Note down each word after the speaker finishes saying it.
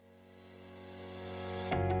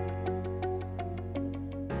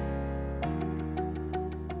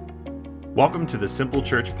Welcome to the Simple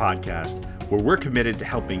Church Podcast, where we're committed to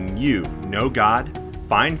helping you know God,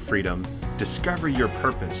 find freedom, discover your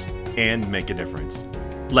purpose, and make a difference.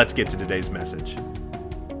 Let's get to today's message.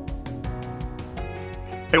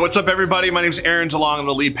 Hey, what's up, everybody? My name is Aaron DeLong. I'm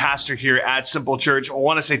the lead pastor here at Simple Church. I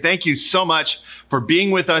want to say thank you so much for being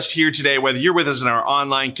with us here today, whether you're with us in our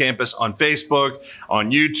online campus, on Facebook, on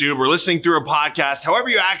YouTube, or listening through a podcast. However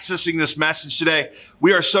you're accessing this message today,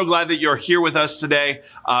 we are so glad that you're here with us today.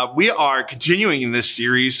 We are continuing in this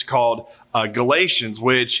series called Galatians,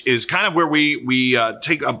 which is kind of where we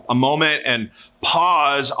take a moment and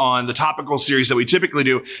pause on the topical series that we typically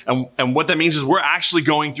do. And what that means is we're actually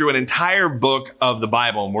going through an entire book of the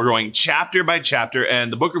Bible, and we're going chapter by chapter.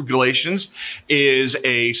 And the book of Galatians is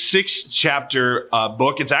a 6-chapter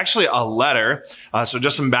book. It's actually a letter. So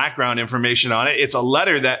just some background information on it. It's a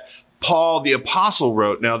letter that Paul the apostle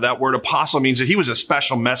wrote. Now, that word apostle means that he was a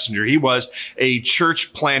special messenger. He was a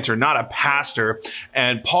church planter, not a pastor.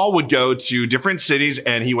 And Paul would go to different cities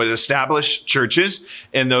and he would establish churches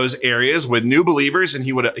in those areas with new believers. And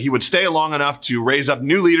he would stay long enough to raise up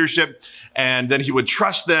new leadership. And then he would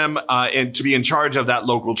trust them and to be in charge of that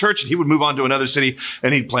local church. And he would move on to another city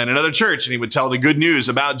and he'd plant another church and he would tell the good news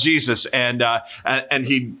about Jesus. And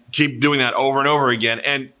he'd keep doing that over and over again.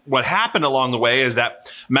 And what happened along the way is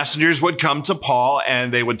that messengers would come to Paul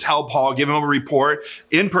and they would tell Paul, give him a report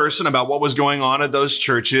in person about what was going on at those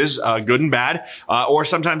churches, good and bad. Or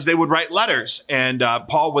sometimes they would write letters and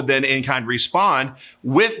Paul would then in kind respond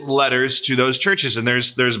with letters to those churches. And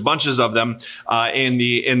there's bunches of them in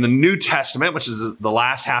the New Testament, which is the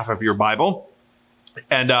last half of your Bible.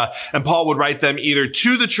 And Paul would write them either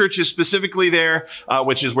to the churches specifically there,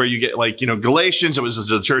 which is where you get Galatians. It was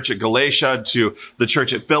the church at Galatia, to the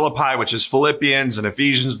church at Philippi, which is Philippians, and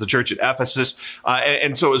Ephesians, the church at Ephesus.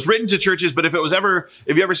 And so it was written to churches. But if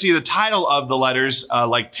you ever see the title of the letters,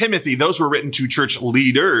 like Timothy, those were written to church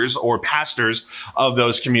leaders or pastors of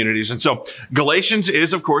those communities. And so Galatians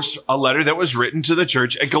is, of course, a letter that was written to the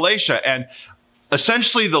church at Galatia. And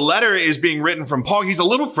essentially, the letter is being written from Paul. He's a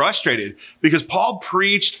little frustrated because Paul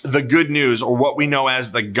preached the good news, or what we know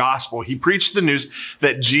as the gospel. He preached the news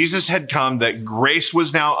that Jesus had come, that grace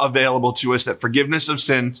was now available to us, that forgiveness of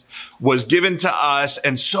sins was given to us,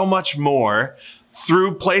 and so much more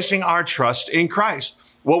through placing our trust in Christ.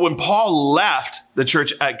 Well, when Paul left the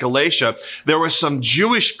church at Galatia, there were some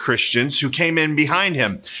Jewish Christians who came in behind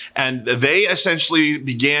him, and they essentially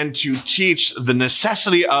began to teach the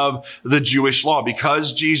necessity of the Jewish law.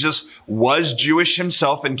 Because Jesus was Jewish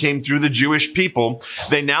himself and came through the Jewish people,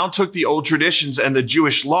 they now took the old traditions and the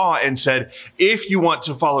Jewish law and said, if you want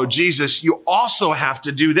to follow Jesus, you also have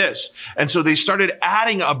to do this. And so they started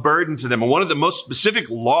adding a burden to them. And one of the most specific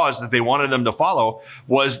laws that they wanted them to follow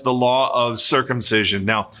was the law of circumcision.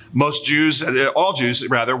 Now, all Jews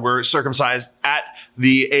were circumcised at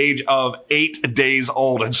the age of 8 days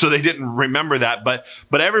old. And so they didn't remember that. But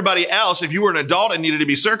everybody else, if you were an adult and needed to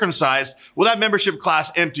be circumcised, well, that membership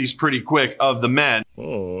class empties pretty quick of the men.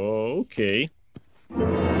 Oh, okay.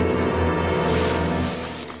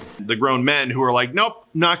 The grown men who are like, nope,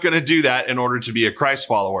 not going to do that in order to be a Christ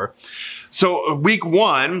follower. So week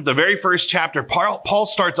 1, the very first chapter, Paul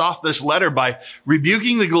starts off this letter by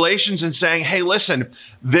rebuking the Galatians and saying, hey, listen,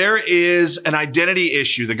 there is an identity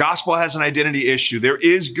issue. The gospel has an identity issue. There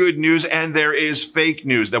is good news and there is fake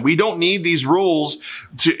news, that we don't need these rules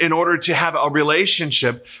in order to have a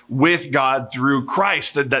relationship with God through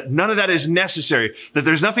Christ, that none of that is necessary, that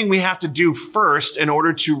there's nothing we have to do first in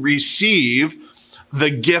order to receive the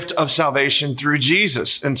gift of salvation through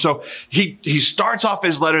Jesus. And so he starts off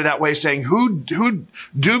his letter that way, saying, who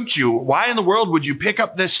duped you? Why in the world would you pick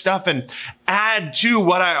up this stuff and add to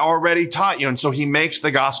what I already taught you? And so he makes the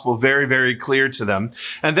gospel very, very clear to them.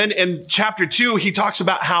 And then in chapter 2, he talks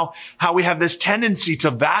about how we have this tendency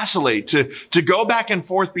to vacillate, to go back and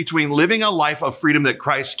forth between living a life of freedom that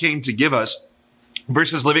Christ came to give us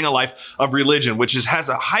versus living a life of religion, which has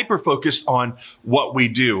a hyper focus on what we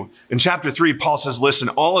do. In chapter 3, Paul says, listen,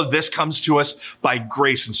 all of this comes to us by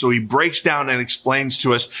grace. And so he breaks down and explains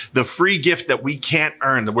to us the free gift that we can't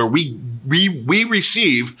earn, where we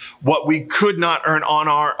receive what we could not earn on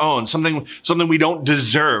our own, something we don't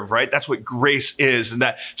deserve, right? That's what grace is. And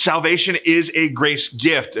that salvation is a grace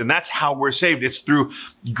gift. And that's how we're saved. It's through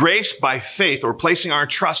grace by faith, or placing our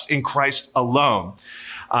trust in Christ alone.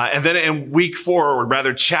 And then in week 4, or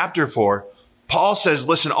rather chapter 4, Paul says,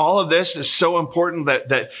 listen, all of this is so important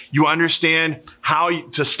that you understand how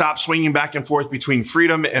to stop swinging back and forth between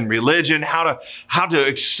freedom and religion, how to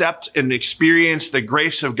accept and experience the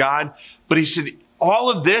grace of God. But he said, all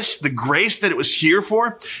of this, the grace that it was here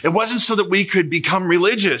for, it wasn't so that we could become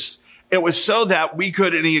religious It was so that we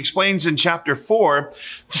could, and he explains in chapter 4,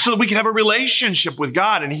 so that we can have a relationship with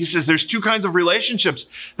God. And he says there's two kinds of relationships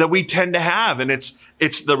that we tend to have. And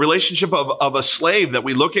it's the relationship of a slave, that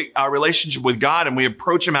we look at our relationship with God and we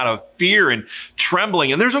approach him out of fear and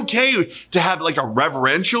trembling. And there's okay to have like a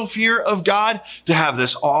reverential fear of God, to have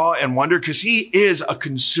this awe and wonder, because he is a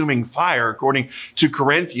consuming fire, according to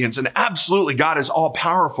Corinthians. And absolutely, God is all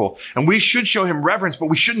powerful. And we should show him reverence, but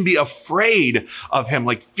we shouldn't be afraid of him,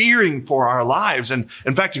 like fearing for our lives. And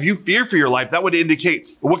in fact, if you fear for your life, that would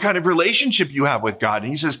indicate what kind of relationship you have with God. And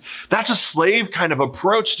he says that's a slave kind of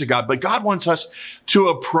approach to God. But God wants us to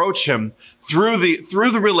approach him through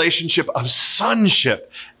the relationship of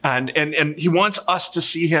sonship. And he wants us to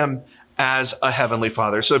see him as a heavenly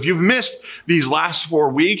father. So if you've missed these last 4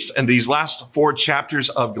 weeks and these last 4 chapters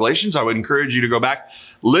of Galatians, I would encourage you to go back,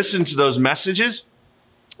 listen to those messages,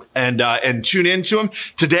 and tune into them.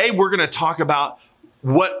 Today, we're going to talk about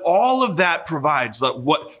what all of that provides,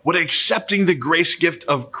 what accepting the grace gift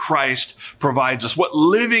of Christ provides us, what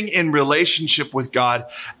living in relationship with God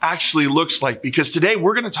actually looks like. Because today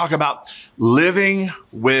we're going to talk about living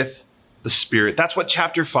with the Spirit. That's what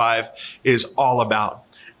chapter 5 is all about.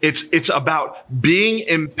 It's about being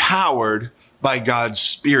empowered by God's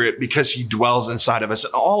Spirit because he dwells inside of us.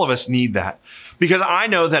 And all of us need that. Because I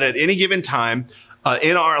know that at any given time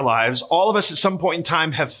in our lives, all of us at some point in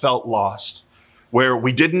time have felt lost, where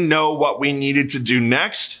we didn't know what we needed to do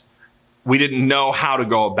next. We didn't know how to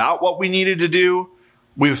go about what we needed to do.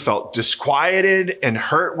 We felt disquieted and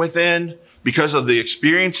hurt within because of the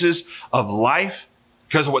experiences of life,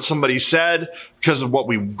 because of what somebody said, because of what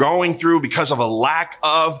we're going through, because of a lack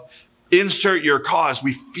of, insert your cause.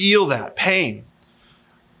 We feel that pain.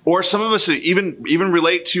 Or some of us even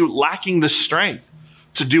relate to lacking the strength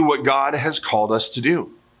to do what God has called us to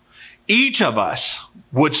do. Each of us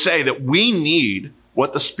would say that we need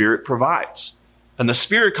what the Spirit provides. And the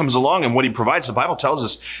Spirit comes along, and what he provides, the Bible tells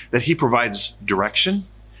us that he provides direction,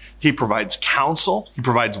 he provides counsel, he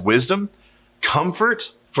provides wisdom,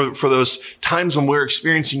 comfort for those times when we're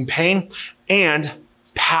experiencing pain, and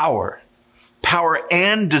power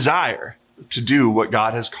and desire to do what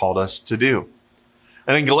God has called us to do.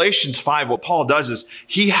 And in Galatians 5, what Paul does is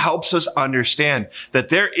he helps us understand that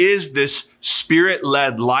there is this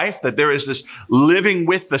Spirit-led life, that there is this living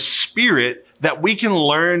with the Spirit that we can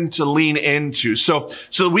learn to lean into. So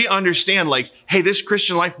we understand, like, hey, this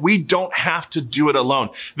Christian life, we don't have to do it alone.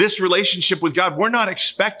 This relationship with God, we're not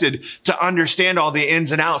expected to understand all the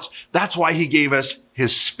ins and outs. That's why he gave us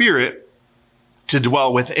his Spirit to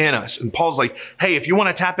dwell within us. And Paul's like, hey, if you want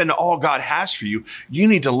to tap into all God has for you, you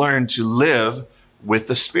need to learn to live with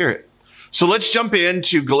the Spirit. So let's jump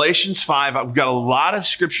into Galatians 5. We've got a lot of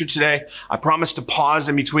scripture today. I promise to pause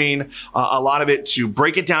in between a lot of it to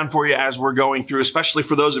break it down for you as we're going through, especially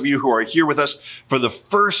for those of you who are here with us for the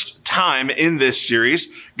first time in this series.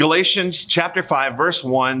 Galatians chapter 5, verse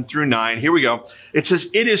 1 through 9. Here we go. It says,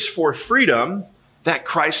 "It is for freedom that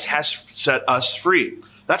Christ has set us free."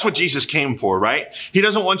 That's what Jesus came for, right? He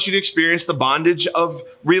doesn't want you to experience the bondage of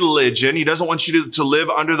religion. He doesn't want you to live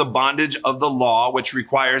under the bondage of the law, which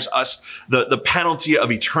requires us the penalty of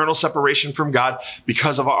eternal separation from God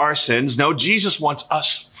because of our sins. No, Jesus wants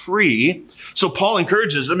us free. So Paul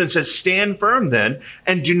encourages them and says, stand firm then,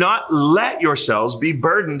 and do not let yourselves be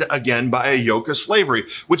burdened again by a yoke of slavery,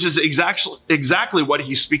 which is exactly what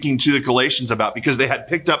he's speaking to the Galatians about, because they had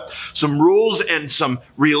picked up some rules and some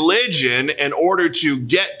religion in order to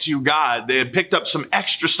get to God. They had picked up some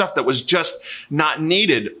extra stuff that was just not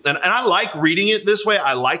needed. And I like reading it this way.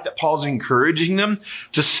 I like that Paul's encouraging them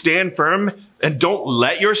to stand firm and don't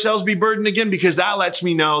let yourselves be burdened again, because that lets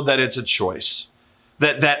me know that it's a choice.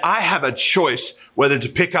 That I have a choice whether to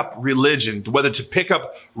pick up religion, whether to pick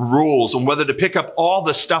up rules, and whether to pick up all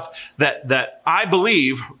the stuff that I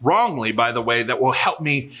believe, wrongly, by the way, that will help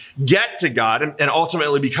me get to God and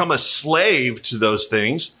ultimately become a slave to those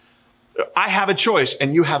things. I have a choice,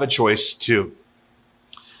 and you have a choice too.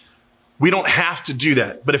 We don't have to do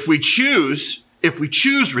that. But if we choose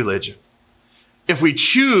religion, if we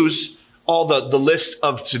choose all the list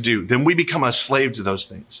of to do, then we become a slave to those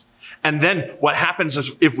things. And then what happens is,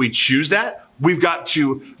 if we choose that, we've got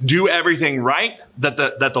to do everything right that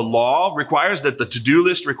the law requires, that the to-do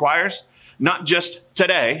list requires, not just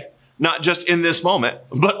today, not just in this moment,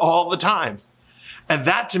 but all the time. And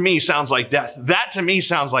that to me sounds like death. That to me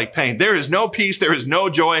sounds like pain. There is no peace. There is no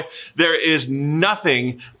joy. There is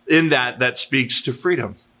nothing in that speaks to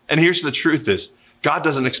freedom. And here's the truth is, God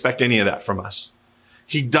doesn't expect any of that from us.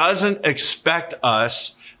 He doesn't expect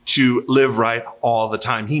us to live right all the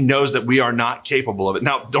time. He knows that we are not capable of it.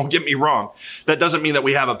 Now, don't get me wrong. That doesn't mean that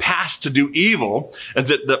we have a pass to do evil and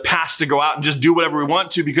the pass to go out and just do whatever we want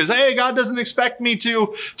to because, hey, God doesn't expect me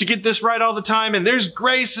to get this right all the time. And there's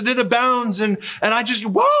grace and it abounds. And I just,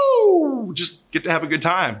 just get to have a good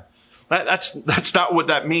time. That's not what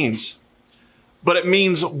that means. But it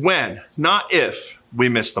means when, not if we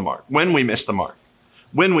miss the mark, when we miss the mark.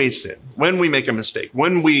 When we sin, when we make a mistake,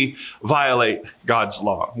 when we violate God's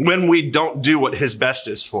law, when we don't do what his best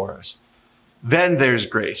is for us, then there's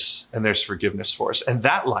grace and there's forgiveness for us. And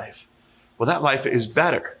that life is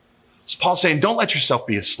better. So Paul's saying, don't let yourself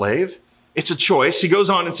be a slave. It's a choice. He goes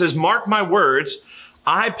on and says, mark my words.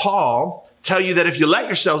 I, Paul, tell you that if you let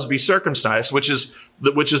yourselves be circumcised, which is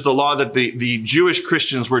the law that the Jewish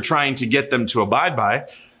Christians were trying to get them to abide by,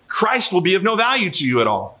 Christ will be of no value to you at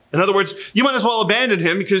all. In other words, you might as well abandon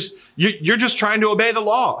him because you're just trying to obey the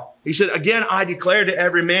law. He said, again, I declare to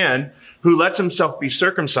every man who lets himself be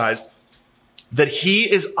circumcised that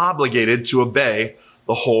he is obligated to obey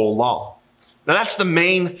the whole law. Now, that's the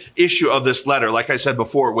main issue of this letter. Like I said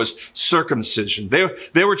before, was circumcision.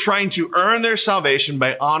 They were trying to earn their salvation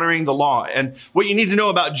by honoring the law. And what you need to know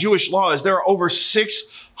about Jewish law is there are over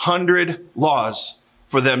 600 laws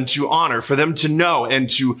for them to honor, for them to know and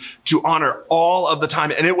to honor all of the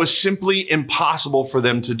time. And it was simply impossible for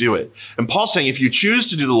them to do it. And Paul's saying, if you choose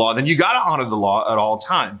to do the law, then you got to honor the law at all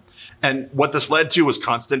time. And what this led to was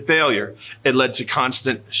constant failure. It led to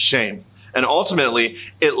constant shame. And ultimately,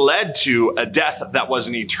 it led to a death that was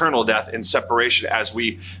an eternal death in separation as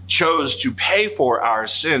we chose to pay for our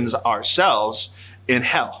sins ourselves in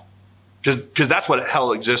hell. Because that's what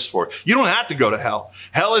hell exists for. You don't have to go to hell.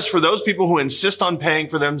 Hell is for those people who insist on paying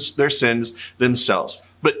for their sins themselves.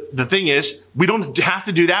 But the thing is, we don't have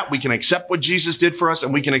to do that. We can accept what Jesus did for us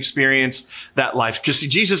and we can experience that life. Because see,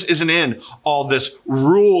 Jesus isn't in all this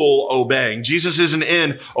rule obeying. Jesus isn't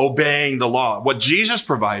in obeying the law. What Jesus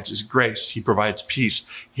provides is grace. He provides peace.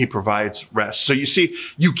 He provides rest. So you see,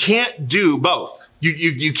 you can't do both.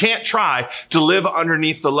 You can't try to live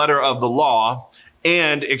underneath the letter of the law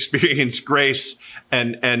and experience grace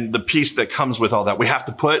and the peace that comes with all that. We have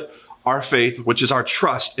to put our faith, which is our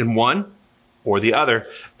trust, in one or the other.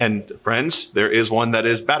 And friends, there is one that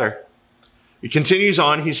is better. He continues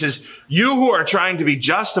on. He says, you who are trying to be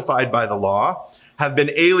justified by the law have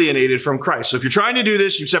been alienated from Christ. So if you're trying to do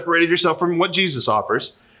this, you've separated yourself from what Jesus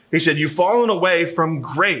offers. He said, you've fallen away from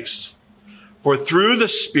grace. For through the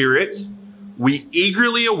Spirit, we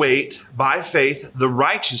eagerly await by faith the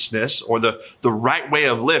righteousness or the right way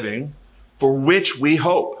of living for which we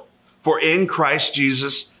hope. For in Christ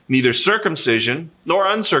Jesus, neither circumcision nor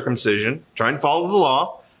uncircumcision, trying to follow the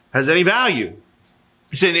law, has any value.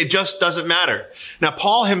 He said it just doesn't matter. Now,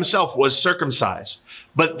 Paul himself was circumcised,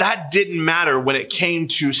 but that didn't matter when it came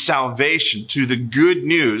to salvation, to the good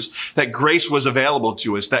news that grace was available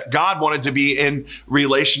to us, that God wanted to be in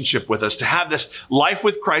relationship with us, to have this life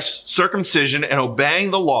with Christ, circumcision and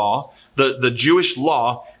obeying the law, the Jewish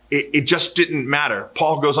law. It just didn't matter.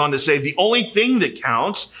 Paul goes on to say the only thing that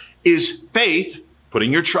counts is faith,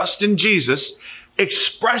 putting your trust in Jesus,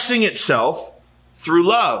 expressing itself through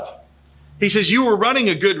love. He says, you were running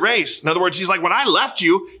a good race. In other words, he's like, when I left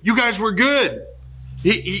you, you guys were good.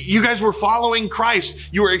 You guys were following Christ.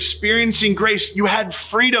 You were experiencing grace. You had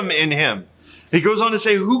freedom in him. He goes on to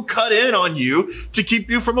say, who cut in on you to keep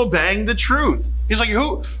you from obeying the truth? He's like,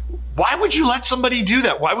 why would you let somebody do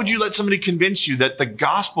that? Why would you let somebody convince you that the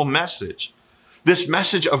gospel message, this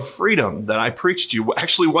message of freedom that I preached to you,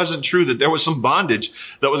 actually wasn't true, that there was some bondage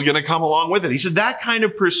that was going to come along with it? He said, that kind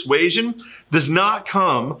of persuasion does not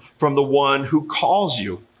come from the one who calls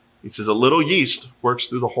you. He says, a little yeast works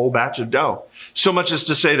through the whole batch of dough. So much as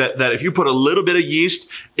to say that if you put a little bit of yeast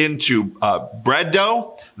into bread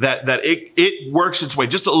dough, that it works its way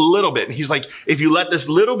just a little bit. And he's like, if you let this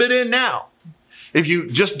little bit in now, if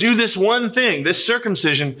you just do this one thing, this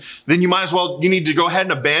circumcision, then you need to go ahead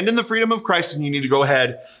and abandon the freedom of Christ, and you need to go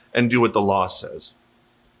ahead and do what the law says.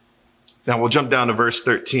 Now we'll jump down to verse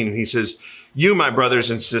 13. And he says, you, my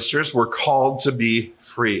brothers and sisters, were called to be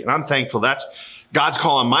free. And I'm thankful. That's God's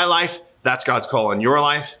call on my life. That's God's call on your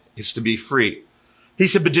life, is to be free. He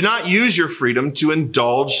said, but do not use your freedom to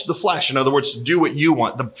indulge the flesh. In other words, to do what you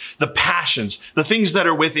want, the passions, the things that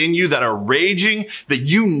are within you that are raging, that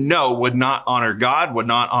you know would not honor God, would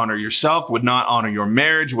not honor yourself, would not honor your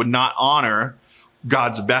marriage, would not honor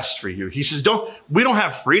God's best for you. He says, we don't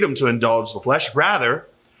have freedom to indulge the flesh. Rather,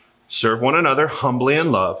 serve one another humbly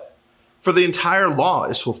in love. For the entire law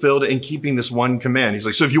is fulfilled in keeping this one command. He's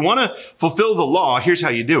like, so if you want to fulfill the law, here's how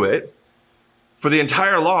you do it. For the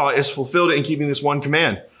entire law is fulfilled in keeping this one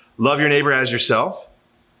command. Love your neighbor as yourself.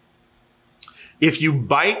 If you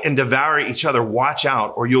bite and devour each other, watch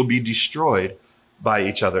out, or you'll be destroyed by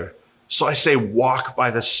each other. So I say, walk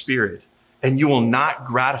by the Spirit, and you will not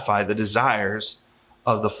gratify the desires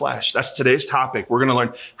of the flesh. That's today's topic. We're going to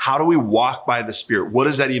learn, how do we walk by the Spirit? What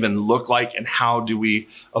does that even look like, and how do we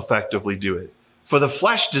effectively do it? For the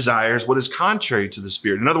flesh desires what is contrary to the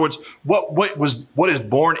Spirit. In other words, what is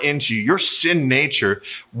born into you, your sin nature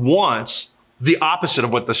wants the opposite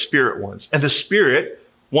of what the Spirit wants. And the Spirit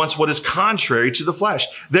wants what is contrary to the flesh.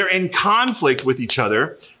 They're in conflict with each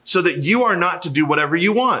other so that you are not to do whatever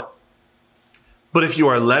you want. But if you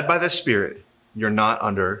are led by the Spirit, you're not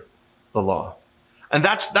under the law. And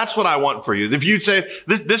that's what I want for you. If you'd say,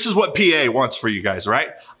 this is what PA wants for you guys, right?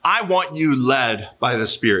 I want you led by the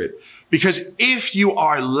Spirit. Because if you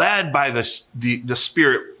are led by the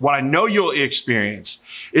Spirit, what I know you'll experience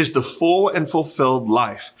is the full and fulfilled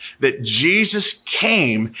life that Jesus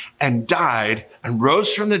came and died and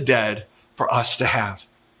rose from the dead for us to have.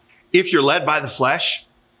 If you're led by the flesh,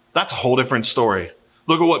 that's a whole different story.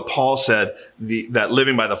 Look at what Paul said that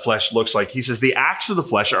living by the flesh looks like. He says, the acts of the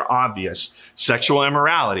flesh are obvious. Sexual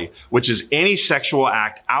immorality, which is any sexual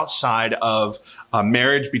act outside of a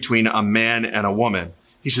marriage between a man and a woman.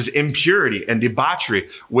 He says impurity and debauchery,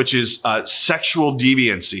 which is sexual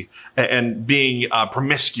deviancy and being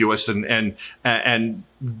promiscuous and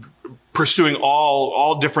pursuing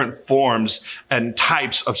all different forms and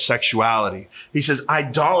types of sexuality. He says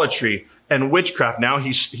idolatry and witchcraft. Now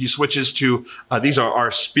he switches to these are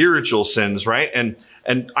our spiritual sins, right?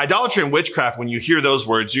 And idolatry and witchcraft, when you hear those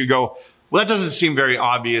words, you go, well, that doesn't seem very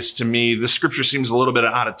obvious to me. The scripture seems a little bit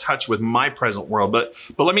out of touch with my present world, but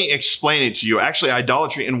let me explain it to you. Actually,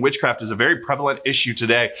 idolatry and witchcraft is a very prevalent issue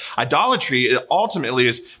today. Idolatry ultimately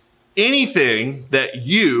is anything that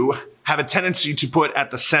you have a tendency to put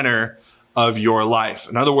at the center of your life.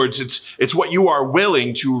 In other words, it's what you are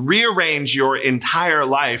willing to rearrange your entire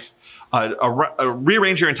life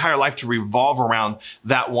rearrange your entire life to revolve around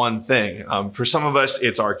that one thing. For some of us,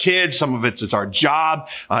 it's our kids. Some of it's our job.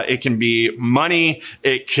 It can be money.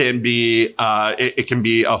 It can be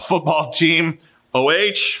a football team,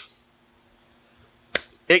 OH.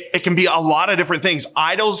 It can be a lot of different things.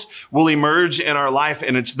 Idols will emerge in our life,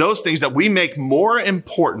 and it's those things that we make more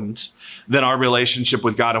important than our relationship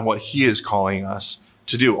with God and what He is calling us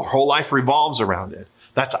to do. Our whole life revolves around it.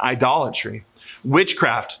 That's idolatry.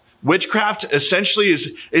 Witchcraft essentially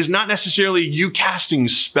is not necessarily you casting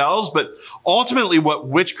spells, but ultimately what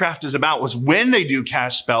witchcraft is about was when they do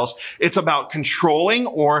cast spells, it's about controlling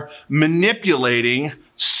or manipulating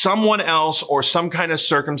someone else or some kind of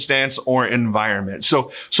circumstance or environment.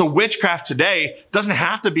 So witchcraft today doesn't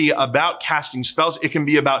have to be about casting spells. It can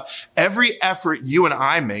be about every effort you and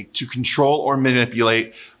I make to control or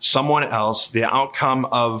manipulate someone else, the outcome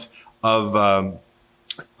of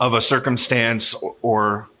a circumstance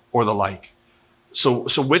or the like. So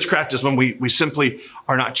witchcraft is when we simply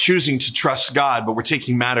are not choosing to trust God, but we're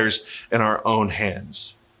taking matters in our own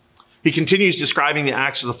hands. He continues describing the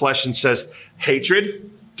acts of the flesh and says, hatred,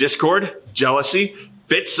 discord, jealousy,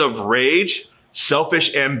 fits of rage,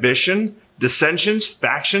 selfish ambition, dissensions,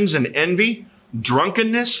 factions, and envy,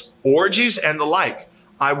 drunkenness, orgies, and the like.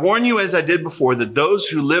 I warn you, as I did before, that those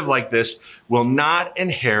who live like this will not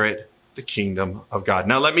inherit the kingdom of God.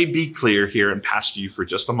 Now, let me be clear here and pastor you for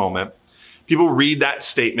just a moment. People read that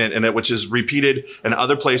statement, which is repeated in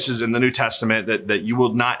other places in the New Testament, that you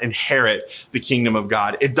will not inherit the kingdom of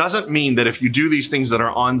God. It doesn't mean that if you do these things that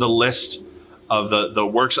are on the list of the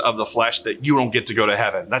works of the flesh, that you don't get to go to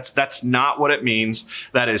heaven. That's not what it means.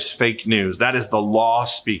 That is fake news. That is the law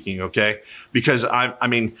speaking, okay? Because I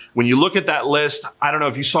mean, when you look at that list, I don't know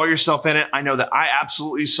if you saw yourself in it. I know that I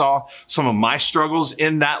absolutely saw some of my struggles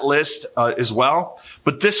in that list as well.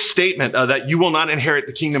 But this statement that you will not inherit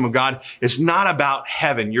the kingdom of God is not about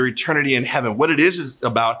heaven, your eternity in heaven. What it is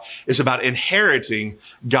about inheriting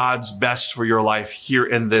God's best for your life here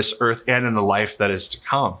in this earth and in the life that is to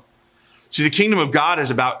come. See, the kingdom of God is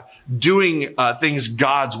about doing things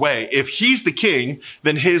God's way. If He's the king,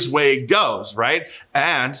 then His way goes, right?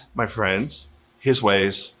 And, my friends, His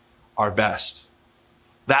ways are best.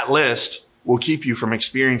 That list will keep you from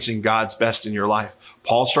experiencing God's best in your life.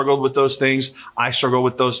 Paul struggled with those things. I struggle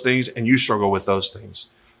with those things, and you struggle with those things.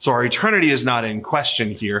 So our eternity is not in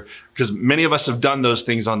question here, because many of us have done those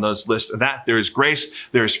things on those lists. And that there is grace,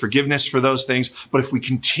 there is forgiveness for those things. But if we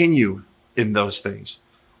continue in those things,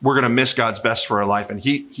 we're going to miss God's best for our life. And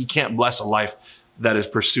he can't bless a life that is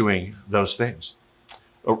pursuing those things.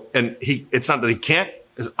 And it's not that He can't.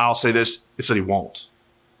 I'll say this. It's that He won't.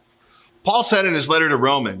 Paul said in his letter to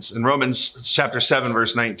Romans, in Romans chapter 7,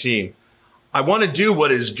 verse 19, I want to do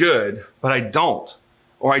what is good, but I don't.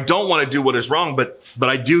 or I don't want to do what is wrong, but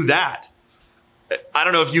I do that. I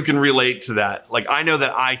don't know if you can relate to that. Like, I know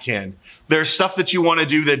that I can. There's stuff that you want to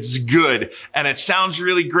do that's good and it sounds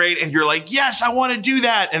really great and you're like, yes, I want to do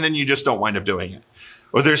that. And then you just don't wind up doing it.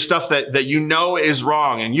 Or there's stuff that you know is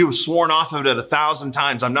wrong and you've sworn off of it 1,000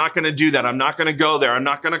 times. I'm not going to do that. I'm not going to go there. I'm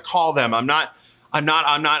not going to call them. I'm not.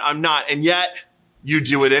 And yet you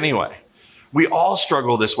do it anyway. We all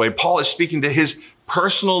struggle this way. Paul is speaking to his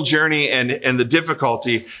personal journey and the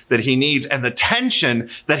difficulty that he needs and the tension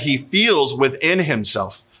that he feels within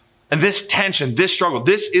himself. And this tension, this struggle,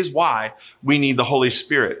 this is why we need the Holy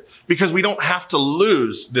Spirit, because we don't have to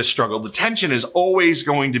lose this struggle. The tension is always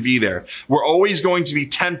going to be there. We're always going to be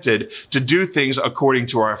tempted to do things according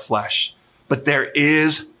to our flesh. But there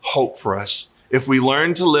is hope for us. If we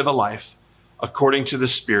learn to live a life according to the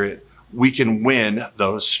Spirit, we can win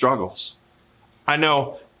those struggles. I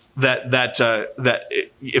know that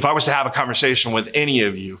if I was to have a conversation with any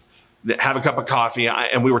of you, that have a cup of coffee,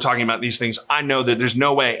 and we were talking about these things, I know that there's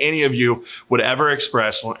no way any of you would ever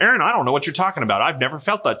express, well, Aaron, I don't know what you're talking about. I've never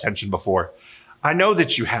felt that tension before. I know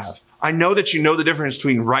that you have. I know that you know the difference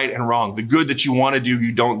between right and wrong, the good that you want to do,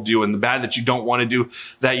 you don't do, and the bad that you don't want to do,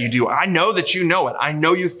 that you do. I know that you know it. I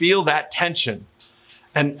know you feel that tension.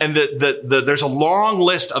 And there's a long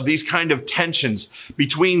list of these kind of tensions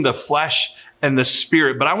between the flesh and the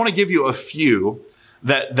Spirit. But I want to give you a few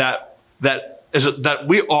that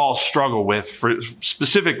we all struggle with,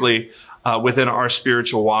 specifically within our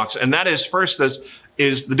spiritual walks. And that is, first,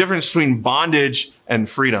 is the difference between bondage and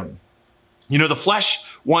freedom. You know, the flesh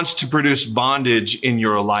wants to produce bondage in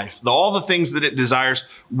your life. All the things that it desires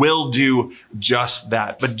will do just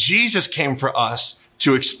that. But Jesus came for us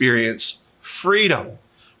to experience freedom.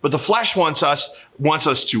 But the flesh wants us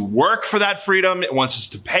to work for that freedom. It wants us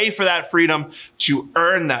to pay for that freedom, to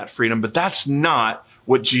earn that freedom. But that's not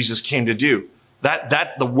what Jesus came to do.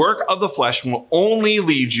 That the work of the flesh will only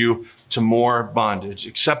lead you to more bondage.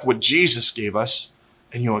 Accept what Jesus gave us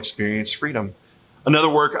and you'll experience freedom. Another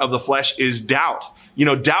work of the flesh is doubt. You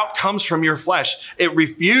know, doubt comes from your flesh. It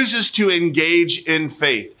refuses to engage in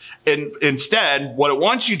faith. And instead, what it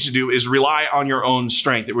wants you to do is rely on your own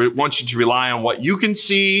strength. It wants you to rely on what you can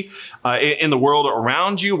see in the world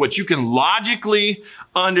around you, what you can logically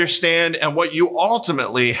understand, and what you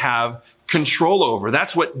ultimately have control over.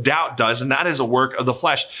 That's what doubt does, and that is a work of the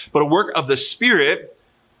flesh. But a work of the Spirit,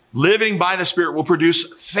 living by the Spirit, will produce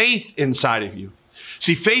faith inside of you.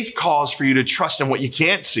 See, faith calls for you to trust in what you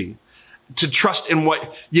can't see, to trust in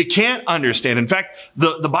what you can't understand. In fact,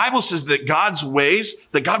 the Bible says that God's ways,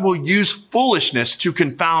 that God will use foolishness to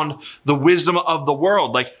confound the wisdom of the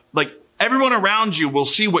world. Like everyone around you will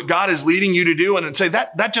see what God is leading you to do and say,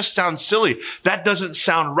 that just sounds silly. That doesn't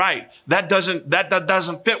sound right. That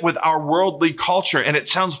doesn't fit with our worldly culture. And it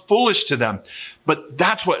sounds foolish to them. But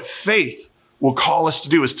that's what faith will call us to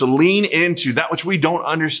do, is to lean into that which we don't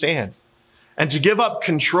understand and to give up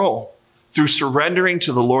control through surrendering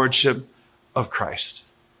to the lordship of Christ.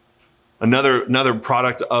 Another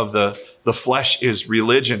product of the flesh is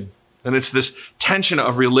religion. And it's this tension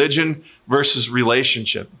of religion versus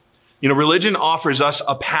relationship. You know, religion offers us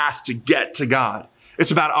a path to get to God.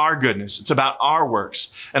 It's about our goodness. It's about our works.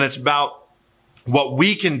 And it's about what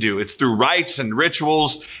we can do. It's through rites and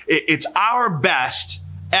rituals. It's our best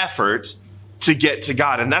effort to get to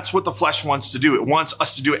God. And that's what the flesh wants to do. It wants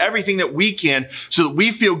us to do everything that we can so that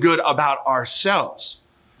we feel good about ourselves.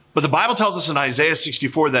 But the Bible tells us in Isaiah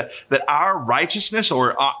 64 that our righteousness,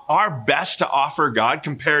 or our best to offer God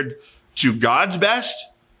compared to God's best,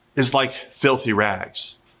 is like filthy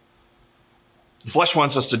rags. The flesh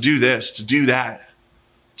wants us to do this, to do that,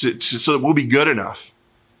 so that we'll be good enough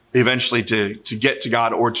eventually to get to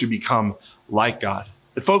God or to become like God.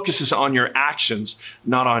 It focuses on your actions,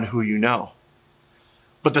 not on who you know.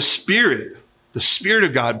 But the Spirit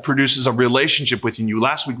of God produces a relationship within you.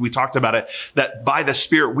 Last week we talked about it, that by the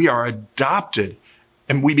Spirit we are adopted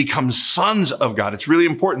and we become sons of God. It's really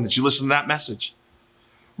important that you listen to that message.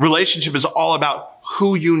 Relationship is all about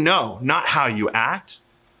who you know, not how you act.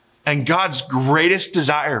 And God's greatest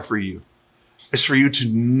desire for you is for you to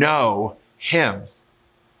know Him.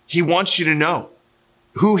 He wants you to know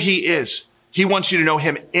who He is. He wants you to know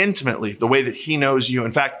Him intimately, the way that He knows you.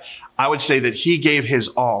 In fact, I would say that He gave His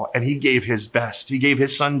all and He gave His best. He gave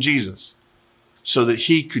His Son Jesus so that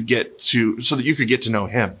you could get to know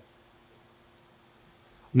Him.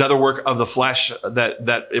 Another work of the flesh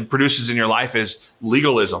that it produces in your life is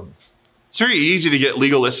legalism. It's very easy to get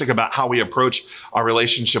legalistic about how we approach our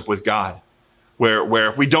relationship with God. where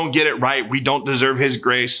if we don't get it right, we don't deserve his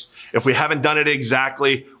grace. If we haven't done it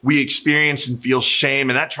exactly, we experience and feel shame,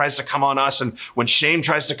 and that tries to come on us. And when shame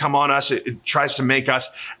tries to come on us, it tries to make us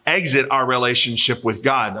exit our relationship with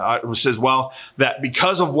God. It says, well, that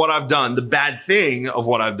because of what I've done, the bad thing of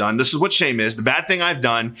what I've done, this is what shame is. The bad thing I've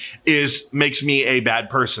done makes me a bad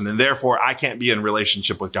person, and therefore I can't be in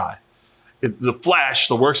relationship with God. The flesh,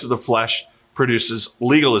 the works of the flesh produces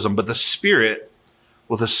legalism, but the Spirit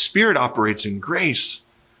operates in grace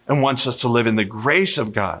and wants us to live in the grace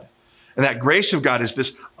of God. And that grace of God is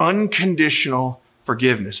this unconditional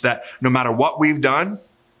forgiveness, that no matter what we've done,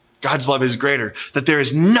 God's love is greater, that there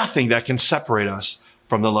is nothing that can separate us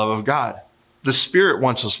from the love of God. The Spirit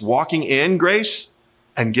wants us walking in grace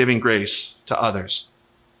and giving grace to others.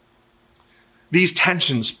 These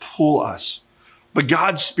tensions pull us, but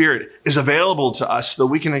God's Spirit is available to us so that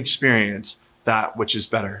we can experience that which is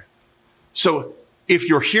better. So if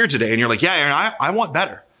you're here today and you're like, yeah, Aaron, I want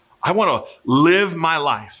better. I want to live my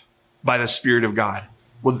life by the Spirit of God.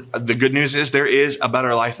 Well, the good news is there is a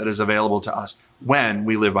better life that is available to us when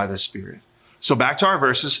we live by the Spirit. So back to our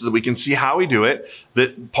verses so that we can see how we do it,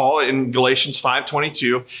 that Paul in Galatians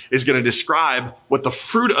 5:22 is going to describe what the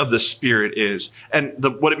fruit of the Spirit is. And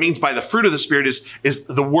what it means by the fruit of the Spirit is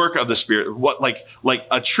the work of the Spirit. What, like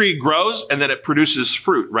a tree grows and then it produces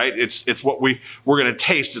fruit, right? It's what we're going to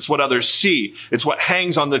taste. It's what others see. It's what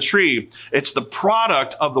hangs on the tree. It's the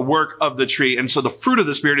product of the work of the tree. And so the fruit of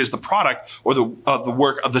the Spirit is the product of the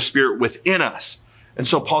work of the Spirit within us. And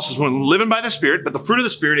so Paul says, we're living by the Spirit, but the fruit of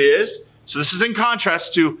the Spirit is, so this is in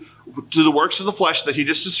contrast to the works of the flesh that he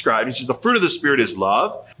just described. He says the fruit of the Spirit is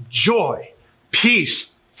love, joy,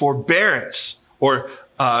 peace, forbearance, or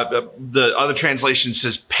the other translation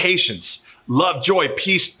says patience. Love, joy,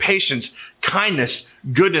 peace, patience, kindness,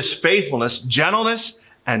 goodness, faithfulness, gentleness,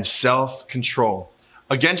 and self-control.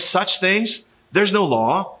 Against such things, there's no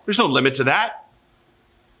law. There's no limit to that.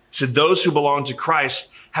 He said those who belong to Christ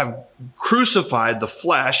have crucified the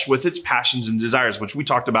flesh with its passions and desires, which we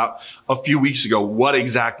talked about a few weeks ago, what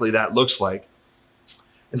exactly that looks like.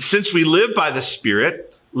 And since we live by the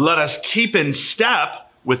Spirit, let us keep in step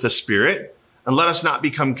with the Spirit, and let us not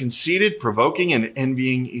become conceited, provoking, and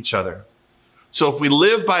envying each other. So if we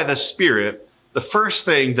live by the Spirit, the first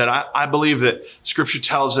thing that I believe that Scripture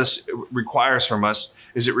tells us it requires from us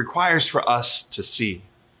is it requires for us to see.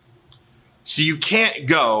 So you can't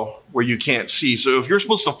go where you can't see. So if you're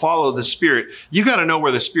supposed to follow the Spirit, you got to know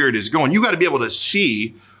where the Spirit is going. You got to be able to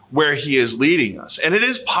see where he is leading us. And it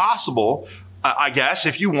is possible, I guess,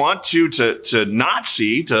 if you want to not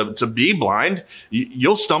see, to be blind,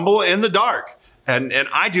 you'll stumble in the dark. And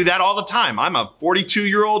I do that all the time. I'm a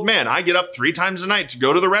 42-year-old man. I get up 3 times a night to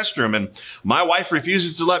go to the restroom, and my wife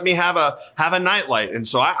refuses to let me have a nightlight. And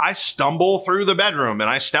so I stumble through the bedroom, and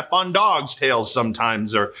I step on dogs' tails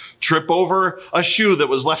sometimes, or trip over a shoe that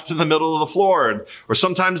was left in the middle of the floor. Or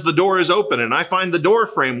sometimes the door is open and I find the door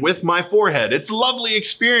frame with my forehead. It's a lovely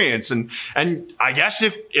experience. And I guess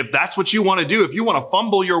if that's what you want to do, if you want to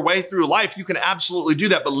fumble your way through life, you can absolutely do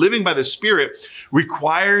that. But living by the Spirit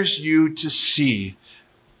requires you to see.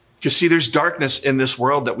 Because see, there's darkness in this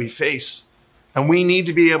world that we face, and we need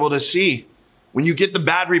to be able to see. When you get the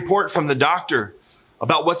bad report from the doctor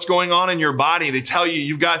about what's going on in your body, they tell you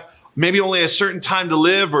you've got maybe only a certain time to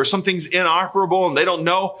live, or something's inoperable and they don't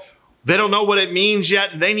know what it means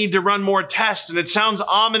yet, and they need to run more tests, and it sounds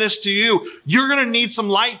ominous to you. You're going to need some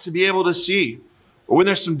light to be able to see. Or when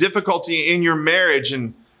there's some difficulty in your marriage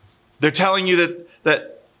and they're telling you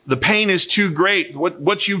that the pain is too great.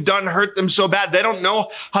 What you've done hurt them so bad. They don't know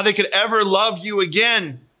how they could ever love you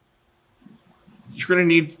again. You're going to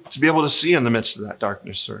need to be able to see in the midst of that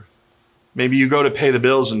darkness, sir. Maybe you go to pay the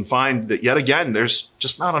bills and find that yet again, there's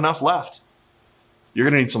just not enough left. You're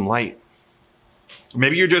going to need some light.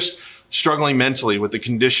 Maybe you're just struggling mentally with the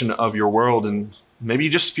condition of your world, and maybe you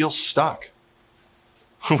just feel stuck.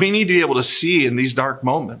 We need to be able to see in these dark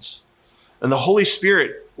moments. And the Holy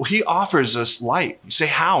Spirit, well, he offers us light. You say,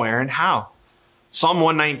 how, Aaron? How? Psalm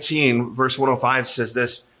 119, verse 105 says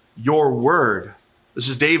this, your word. This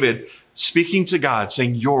is David speaking to God,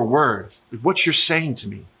 saying, your word, what you're saying to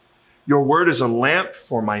me. Your word is a lamp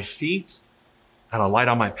for my feet and a light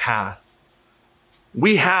on my path.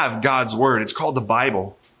 We have God's word. It's called the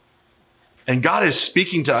Bible. And God is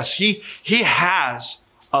speaking to us. He has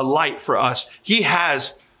a light for us. He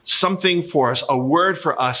has something for us, a word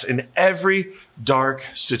for us in every dark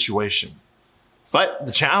situation. But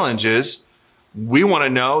the challenge is we want to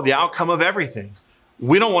know the outcome of everything.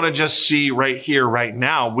 We don't want to just see right here, right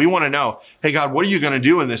now. We want to know, hey, God, what are you going to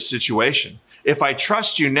do in this situation? If I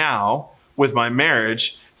trust you now with my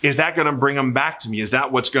marriage, is that going to bring them back to me? Is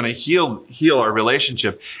that what's going to heal our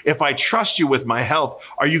relationship? If I trust you with my health,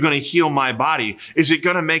 are you going to heal my body? Is it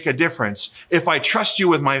going to make a difference? If I trust you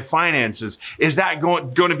with my finances, is that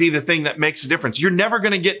going to be the thing that makes a difference? You're never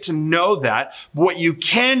going to get to know that. What you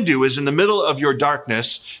can do is in the middle of your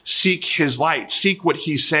darkness, seek his light, seek what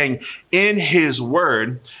he's saying in his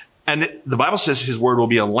word. And the Bible says his word will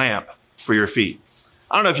be a lamp for your feet.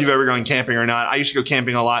 I don't know if you've ever gone camping or not. I used to go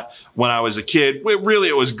camping a lot when I was a kid. It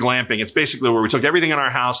was glamping. It's basically where we took everything in our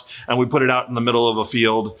house and we put it out in the middle of a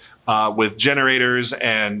field with generators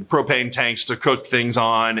and propane tanks to cook things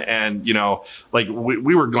on. And, we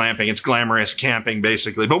were glamping. It's glamorous camping,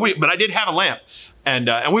 basically. But I did have a lamp. And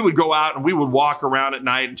we would go out and we would walk around at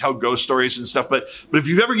night and tell ghost stories and stuff. But if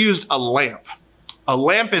you've ever used a lamp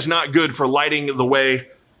is not good for lighting the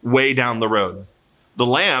way down the road. The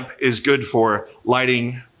lamp is good for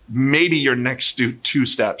lighting maybe your next two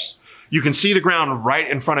steps. You can see the ground right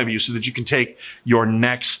in front of you so that you can take your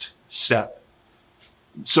next step.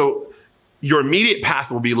 So your immediate path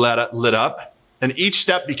will be lit up, and each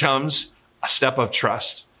step becomes a step of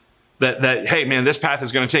trust. That hey, man, this path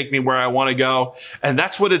is going to take me where I want to go. And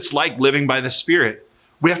that's what it's like living by the Spirit.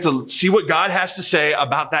 We have to see what God has to say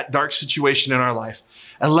about that dark situation in our life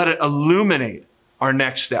and let it illuminate our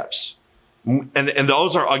next steps. And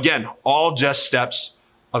those are, again, all just steps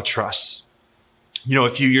of trust. A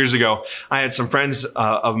few years ago, I had some friends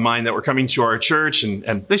of mine that were coming to our church,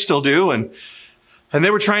 and they still do, and they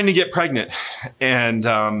were trying to get pregnant.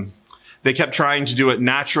 And they kept trying to do it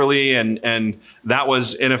naturally, and that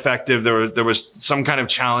was ineffective. There was some kind of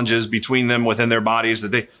challenges between them within their bodies that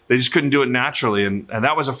they just couldn't do it naturally. And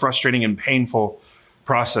that was a frustrating and painful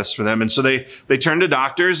process for them. And so they turned to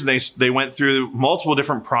doctors, and they went through multiple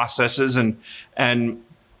different processes, and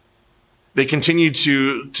they continued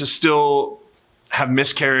to still have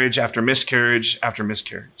miscarriage after miscarriage after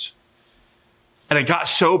miscarriage. And it got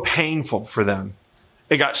so painful for them.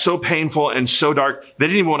 It got so painful and so dark, they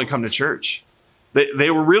didn't even want to come to church.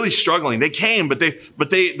 They were really struggling. They came, but they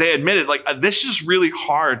admitted, like, this is really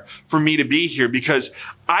hard for me to be here because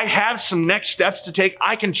I have some next steps to take.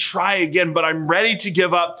 I can try again, but I'm ready to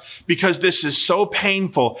give up because this is so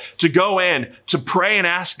painful to go in, to pray and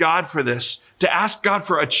ask God for this, to ask God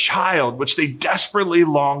for a child, which they desperately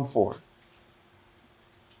long for,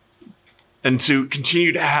 and to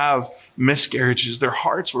continue to have miscarriages. Their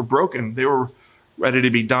hearts were broken. They were ready to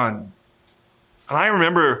be done. And I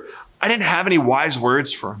remember I didn't have any wise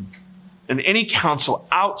words for him and any counsel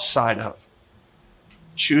outside of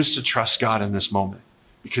choose to trust God in this moment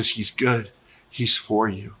because he's good. He's for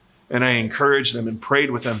you. And I encouraged them and prayed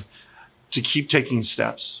with them to keep taking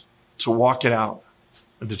steps, to walk it out,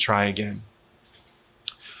 and to try again.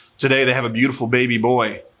 Today they have a beautiful baby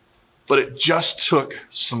boy, but it just took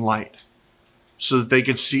some light so that they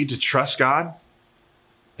could see to trust God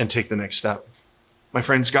and take the next step. My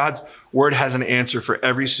friends, God's word has an answer for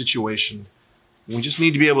every situation. We just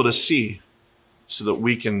need to be able to see so that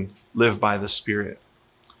we can live by the Spirit.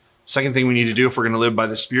 Second thing we need to do if we're going to live by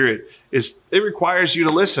the Spirit is it requires you to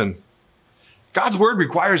listen. God's word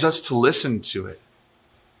requires us to listen to it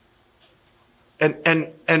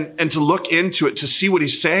and to look into it, to see what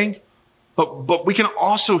he's saying. But we can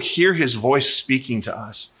also hear his voice speaking to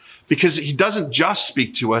us because he doesn't just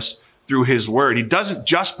speak to us through his word. He doesn't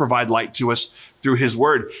just provide light to us through his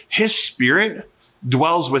word. His Spirit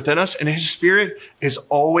dwells within us, and his Spirit is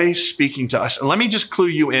always speaking to us. And let me just clue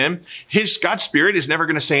you in. God's Spirit is never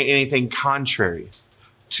going to say anything contrary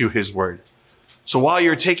to his word. So while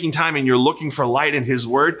you're taking time and you're looking for light in his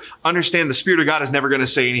word, understand the Spirit of God is never going to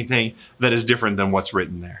say anything that is different than what's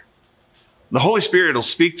written there. The Holy Spirit will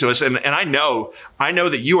speak to us. And I know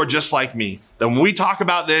that you are just like me. That when we talk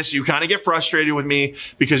about this, you kind of get frustrated with me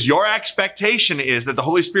because your expectation is that the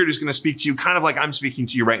Holy Spirit is going to speak to you kind of like I'm speaking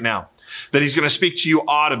to you right now. That he's going to speak to you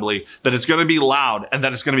audibly, that it's going to be loud, and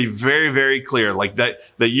that it's going to be very, very clear. Like that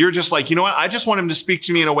you're just like, you know what? I just want him to speak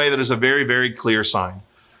to me in a way that is a very, very clear sign.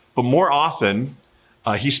 But more often,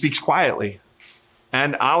 he speaks quietly.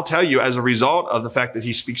 And I'll tell you, as a result of the fact that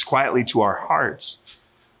he speaks quietly to our hearts,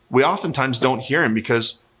 we oftentimes don't hear him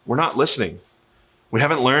because we're not listening. We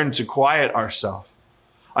haven't learned to quiet ourselves.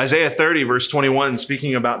 Isaiah 30, verse 21,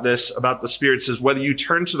 speaking about this, about the Spirit, says, whether you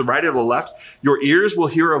turn to the right or the left, your ears will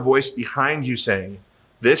hear a voice behind you saying,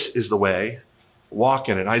 this is the way, walk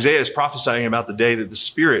in it. Isaiah is prophesying about the day that the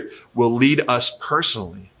Spirit will lead us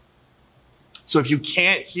personally. So if you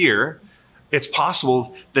can't hear, it's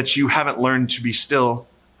possible that you haven't learned to be still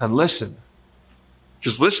and listen.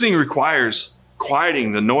 Because listening requires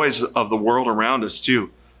quieting the noise of the world around us too.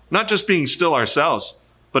 Not just being still ourselves,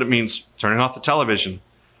 but it means turning off the television.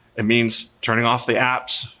 It means turning off the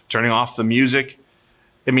apps, turning off the music.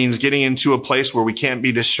 It means getting into a place where we can't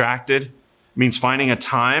be distracted. It means finding a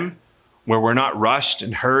time where we're not rushed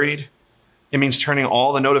and hurried. It means turning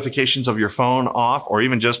all the notifications of your phone off, or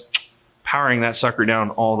even just powering that sucker down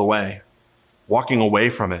all the way, walking away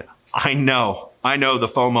from it. I know the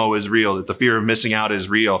FOMO is real, that the fear of missing out is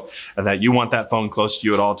real, and that you want that phone close to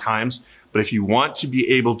you at all times. But if you want to be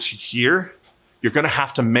able to hear, you're going to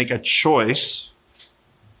have to make a choice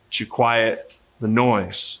to quiet the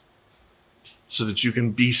noise so that you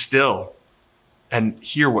can be still and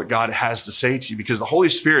hear what God has to say to you, because the Holy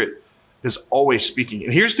Spirit is always speaking.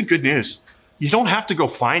 And here's the good news. You don't have to go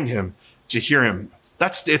find him to hear him.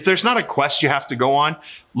 If there's not a quest you have to go on,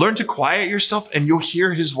 learn to quiet yourself and you'll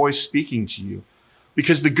hear his voice speaking to you.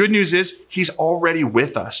 Because the good news is he's already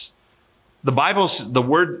with us. The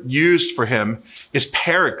word used for him is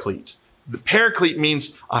paraclete. The paraclete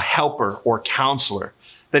means a helper or counselor,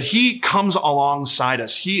 that he comes alongside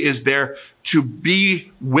us. He is there to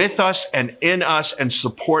be with us and in us and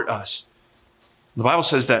support us. The Bible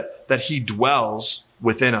says that he dwells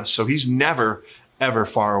within us. So he's never, ever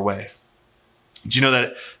far away. Do you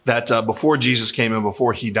know that before Jesus came and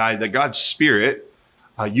before he died, that God's Spirit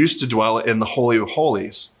used to dwell in the Holy of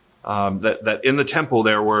Holies? That in the temple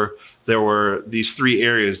there were these three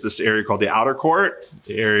areas: this area called the outer court,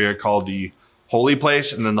 the area called the holy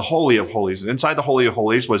place, and then the Holy of Holies. And inside the Holy of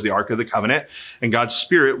Holies was the Ark of the Covenant, and God's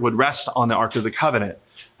Spirit would rest on the Ark of the Covenant.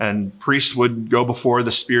 And priests would go before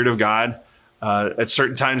the Spirit of God at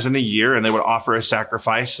certain times in the year, and they would offer a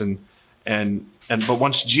sacrifice. But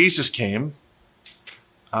once Jesus came,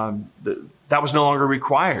 that was no longer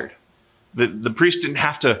required. The priest didn't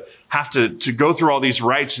have to go through all these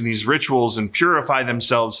rites and these rituals and purify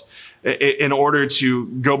themselves in order to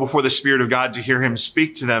go before the Spirit of God to hear him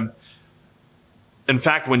speak to them. In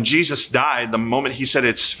fact, when Jesus died, the moment he said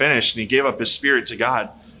it's finished and he gave up his spirit to God,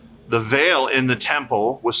 the veil in the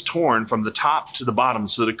temple was torn from the top to the bottom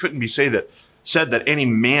so that it couldn't be said that any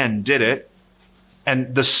man did it.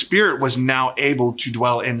 And the Spirit was now able to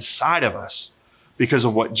dwell inside of us because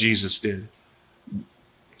of what Jesus did.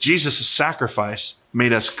 Jesus' sacrifice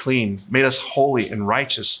made us clean, made us holy and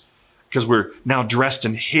righteous, because we're now dressed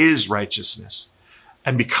in his righteousness.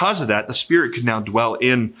 And because of that, the Spirit can now dwell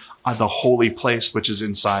in the holy place, which is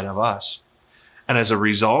inside of us. And as a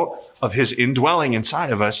result of his indwelling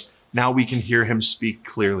inside of us, now we can hear him speak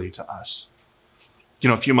clearly to us. You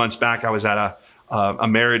know, a few months back, I was at a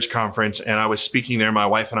marriage conference, and I was speaking there. My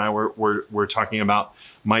wife and I were talking about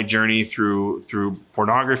my journey through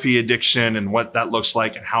pornography addiction and what that looks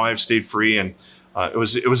like and how I've stayed free. And it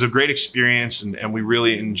was a great experience, and we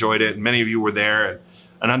really enjoyed it. And many of you were there,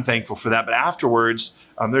 and I'm thankful for that. But afterwards,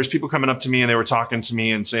 there's people coming up to me, and they were talking to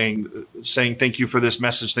me and saying, thank you for this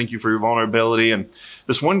message. Thank you for your vulnerability. And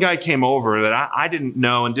this one guy came over that I didn't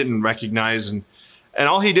know and didn't recognize. And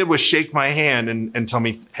all he did was shake my hand and tell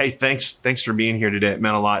me, hey, thanks for being here today. It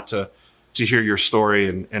meant a lot to hear your story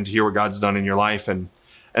and to hear what God's done in your life. And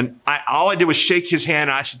all I did was shake his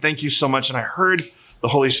hand. And I said, thank you so much. And I heard the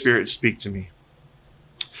Holy Spirit speak to me.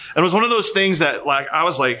 And it was one of those things that I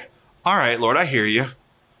was like, all right, Lord, I hear you.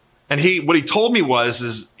 And what he told me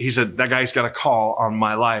he said, that guy's got a call on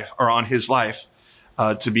my life, or on his life,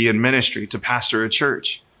 to be in ministry, to pastor a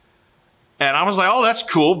church. And I was like, oh, that's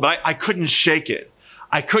cool. But I couldn't shake it.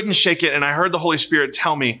 I couldn't shake it. And I heard the Holy Spirit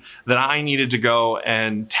tell me that I needed to go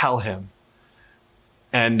and tell him.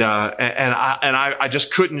 And I just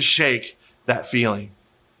couldn't shake that feeling.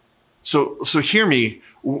 So hear me.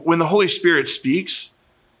 When the Holy Spirit speaks,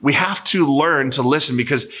 we have to learn to listen,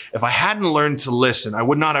 because if I hadn't learned to listen, I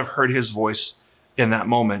would not have heard his voice in that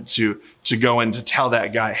moment to go and to tell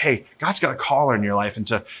that guy, hey, God's got a call in your life, and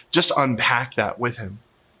to just unpack that with him.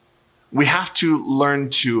 We have to learn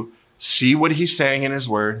to see what he's saying in his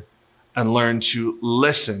word and learn to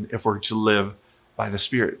listen if we're to live by the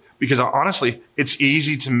Spirit. Because honestly, it's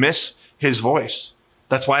easy to miss his voice.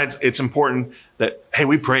 That's why it's important that, hey,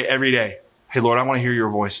 we pray every day. Hey, Lord, I want to hear your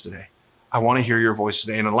voice today. I want to hear your voice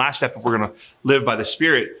today. And the last step, if we're going to live by the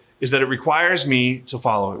Spirit, is that it requires me to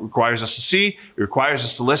follow. It requires us to see, it requires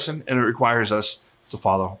us to listen, and it requires us to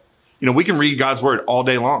follow. You know, we can read God's word all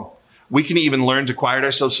day long. We can even learn to quiet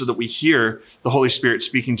ourselves so that we hear the Holy Spirit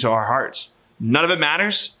speaking to our hearts. None of it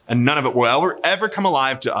matters, and none of it will ever come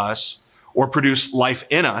alive to us or produce life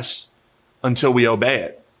in us until we obey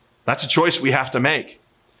it. That's a choice we have to make.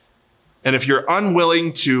 And if you're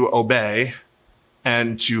unwilling to obey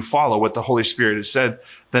and to follow what the Holy Spirit has said,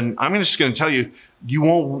 then I'm just going to tell you, you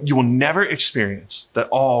will never experience that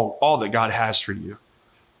all that God has for you.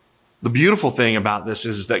 The beautiful thing about this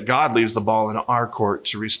is that God leaves the ball in our court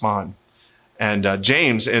to respond. And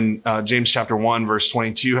James in James chapter 1, verse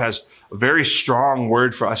 22 has a very strong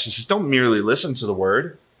word for us. He says, don't merely listen to the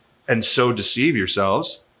word and so deceive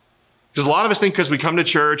yourselves. Because a lot of us think because we come to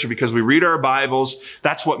church or because we read our Bibles,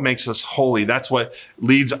 that's what makes us holy. That's what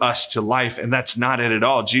leads us to life. And that's not it at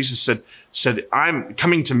all. Jesus said, I'm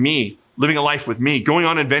coming to me, living a life with me, going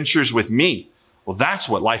on adventures with me. Well, that's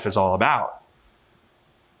what life is all about.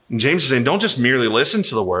 And James is saying, don't just merely listen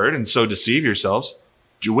to the word and so deceive yourselves.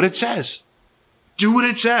 Do what it says. Do what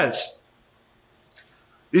it says.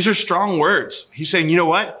 These are strong words. He's saying, you know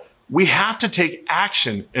what? We have to take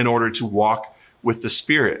action in order to walk with the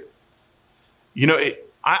Spirit. You know,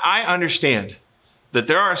 I understand that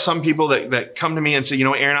there are some people that come to me and say, you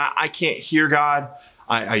know, Aaron, I can't hear God.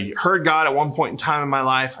 I heard God at one point in time in my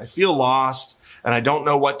life. I feel lost and I don't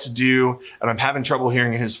know what to do. And I'm having trouble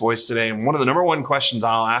hearing his voice today. And one of the number one questions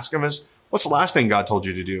I'll ask them is, what's the last thing God told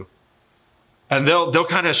you to do? And they'll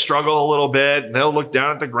kind of struggle a little bit. They'll look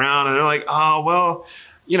down at the ground and they're like, oh, well,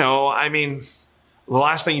 you know, I mean, the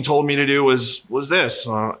last thing he told me to do was this.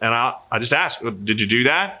 And I just ask, did you do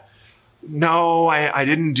that? No, I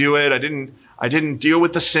didn't do it. I didn't deal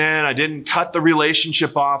with the sin. I didn't cut the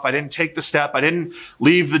relationship off. I didn't take the step. I didn't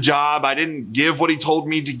leave the job. I didn't give what he told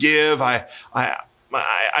me to give. I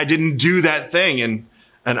didn't do that thing.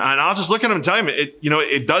 And I'll just look at him and tell him,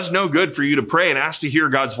 it does no good for you to pray and ask to hear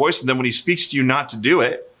God's voice. And then when he speaks to you, not to do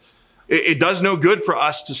it. It does no good for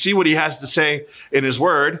us to see what he has to say in his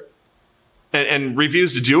word and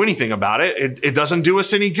refuse to do anything about it. It doesn't do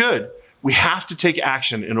us any good. We have to take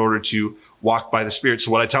action in order to walk by the Spirit.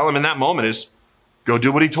 So what I tell him in that moment is, go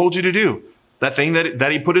do what he told you to do. That thing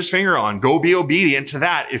that he put his finger on, go be obedient to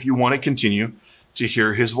that if you want to continue to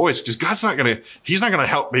hear his voice. Because he's not going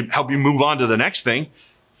to help you move on to the next thing.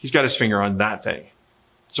 He's got his finger on that thing.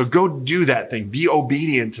 So go do that thing. Be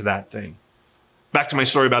obedient to that thing. Back to my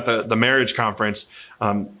story about the marriage conference.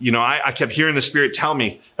 I kept hearing the Spirit tell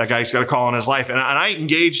me that guy's got a call on his life. And I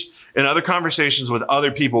engaged in other conversations with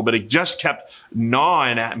other people, but it just kept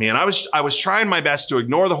gnawing at me. And I was trying my best to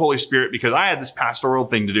ignore the Holy Spirit because I had this pastoral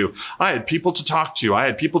thing to do. I had people to talk to. I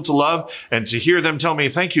had people to love and to hear them tell me,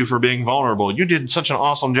 thank you for being vulnerable. You did such an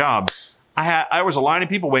awesome job. I was a line of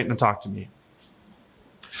people waiting to talk to me.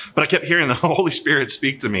 But I kept hearing the Holy Spirit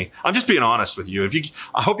speak to me. I'm just being honest with you.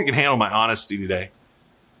 I hope you can handle my honesty today.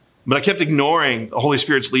 But I kept ignoring the Holy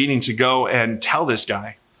Spirit's leading to go and tell this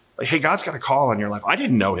guy, like, hey, God's got a call on your life. I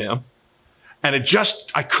didn't know him. And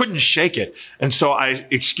I couldn't shake it. And so I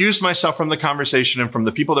excused myself from the conversation and from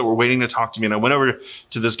the people that were waiting to talk to me. And I went over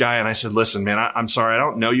to this guy and I said, listen, man, I'm sorry. I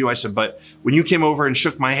don't know you. I said, but when you came over and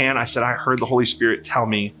shook my hand, I said, I heard the Holy Spirit tell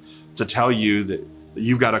me to tell you that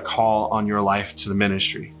you've got a call on your life to the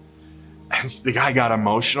ministry. And the guy got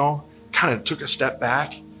emotional, kind of took a step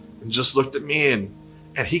back and just looked at me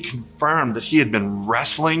and he confirmed that he had been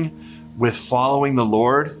wrestling with following the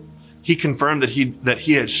Lord. He confirmed that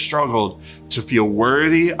he had struggled to feel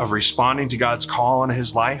worthy of responding to God's call in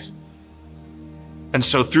his life. And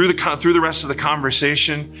so through the rest of the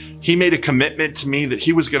conversation, he made a commitment to me that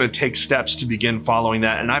he was going to take steps to begin following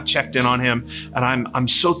that. And I've checked in on him, and I'm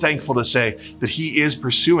so thankful to say that he is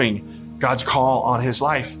pursuing God's call on his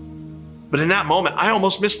life. But in that moment, I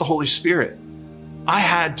almost missed the Holy Spirit. I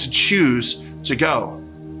had to choose to go,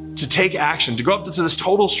 to take action, to go up to this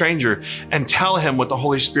total stranger and tell him what the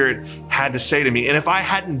Holy Spirit had to say to me. And if I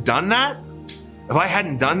hadn't done that,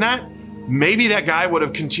 maybe that guy would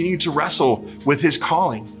have continued to wrestle with his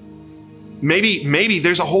calling. Maybe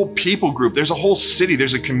there's a whole people group, there's a whole city,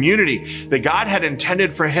 there's a community that God had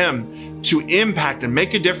intended for him to impact and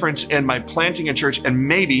make a difference in by planting a church. And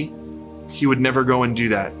maybe he would never go and do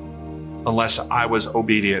that unless I was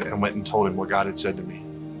obedient and went and told him what God had said to me.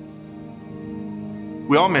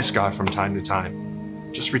 We all miss God from time to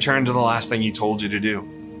time. Just return to the last thing he told you to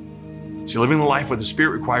do. See, living the life with the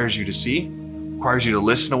Spirit requires you to see, requires you to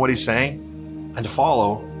listen to what he's saying, and to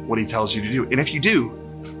follow what he tells you to do. And if you do,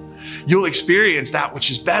 you'll experience that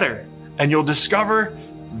which is better. And you'll discover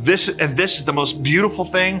this, and this is the most beautiful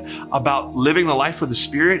thing about living the life with the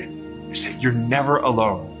Spirit, is that you're never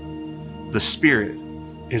alone. The Spirit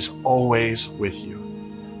is always with you.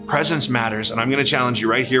 Presence matters, and I'm going to challenge you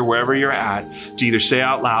right here, wherever you're at, to either say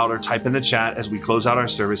out loud or type in the chat as we close out our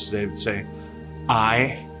service today and say,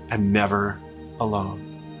 I am never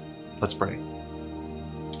alone. Let's pray.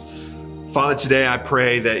 Father, today I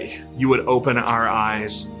pray that you would open our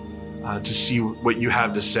eyes to see what you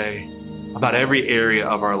have to say about every area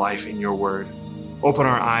of our life in your word. Open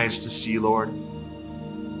our eyes to see, Lord.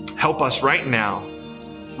 Help us right now,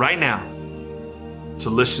 to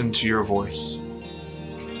listen to your voice.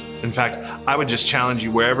 In fact, I would just challenge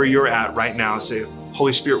you wherever you're at right now, say,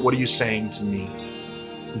 Holy Spirit, what are you saying to me?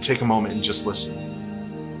 And take a moment and just listen.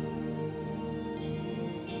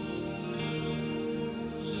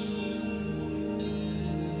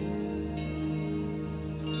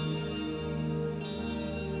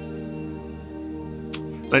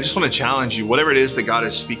 And I just want to challenge you, whatever it is that God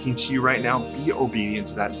is speaking to you right now, be obedient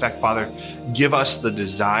to that. In fact, Father, give us the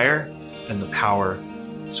desire and the power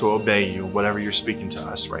to obey you, whatever you're speaking to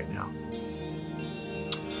us right now.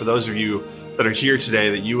 For those of you that are here today,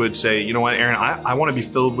 that you would say, you know what, Aaron, I want to be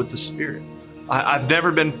filled with the Spirit. I've never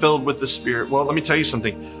been filled with the Spirit. Well, let me tell you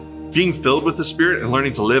something. Being filled with the Spirit and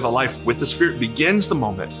learning to live a life with the Spirit begins the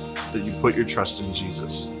moment that you put your trust in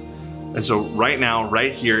Jesus. And so right now,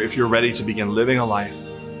 right here, if you're ready to begin living a life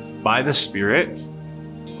by the Spirit,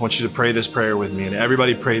 I want you to pray this prayer with me. And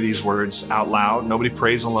everybody pray these words out loud. Nobody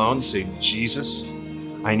prays alone. Say, Jesus,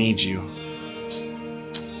 I need you.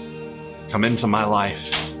 Come into my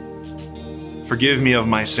life. Forgive me of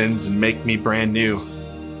my sins and make me brand new.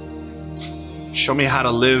 Show me how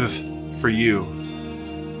to live for you.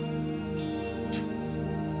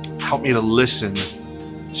 Help me to listen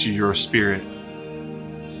to your Spirit.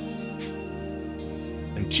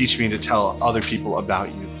 And teach me to tell other people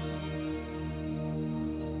about you.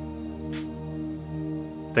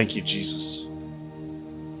 Thank you, Jesus.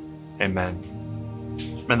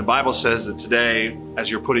 Amen. Man, the Bible says that today, as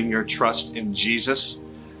you're putting your trust in Jesus,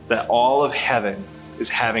 that all of heaven is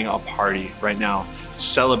having a party right now,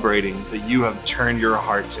 celebrating that you have turned your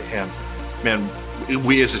heart to Him. Man,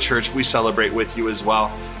 we as a church, we celebrate with you as well.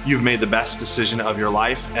 You've made the best decision of your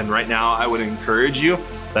life. And right now, I would encourage you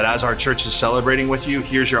that as our church is celebrating with you,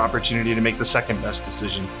 here's your opportunity to make the second best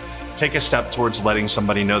decision. Take a step towards letting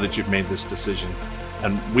somebody know that you've made this decision.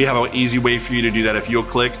 And we have an easy way for you to do that. If you'll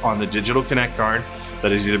click on the digital connect card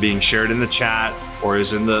that is either being shared in the chat or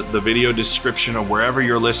is in the video description or wherever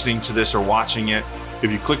you're listening to this or watching it,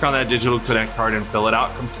 if you click on that digital connect card and fill it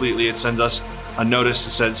out completely, it sends us a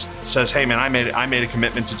notice that says, hey man, I made a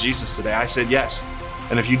commitment to Jesus today. I said yes.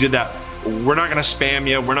 And if you did that, we're not gonna spam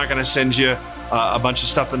you. We're not gonna send you a bunch of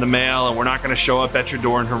stuff in the mail, and we're not gonna show up at your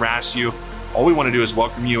door and harass you. All we want to do is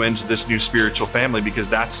welcome you into this new spiritual family, because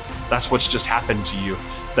that's what's just happened to you.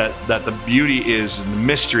 That the beauty is, and the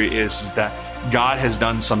mystery is that God has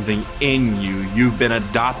done something in you. You've been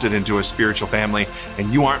adopted into a spiritual family,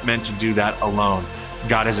 and you aren't meant to do that alone.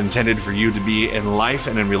 God has intended for you to be in life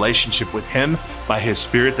and in relationship with Him by His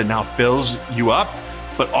Spirit that now fills you up,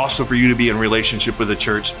 but also for you to be in relationship with the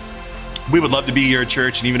church. We would love to be your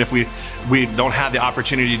church, and even if we don't have the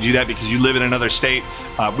opportunity to do that because you live in another state,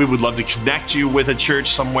 we would love to connect you with a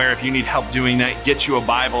church somewhere. If you need help doing that, get you a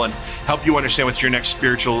Bible and help you understand what your next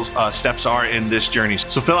spiritual steps are in this journey.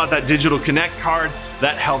 So fill out that digital connect card.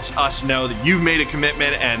 That helps us know that you've made a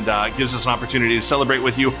commitment and gives us an opportunity to celebrate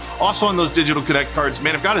with you. Also on those digital connect cards,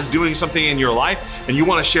 man, if God is doing something in your life and you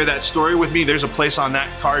want to share that story with me, there's a place on that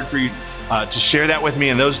card for you to share that with me.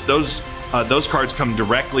 And those cards come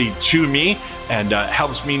directly to me and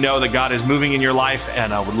helps me know that God is moving in your life,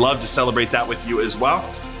 and I would love to celebrate that with you as well.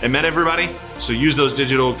 Amen, everybody. So use those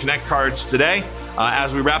digital connect cards today.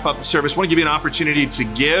 As we wrap up the service, I want to give you an opportunity to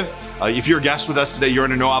give. If you're a guest with us today, you're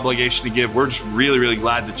under no obligation to give. We're just really, really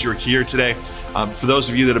glad that you're here today. For those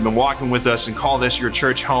of you that have been walking with us and call this your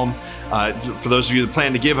church home, for those of you that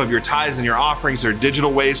plan to give of your tithes and your offerings, there are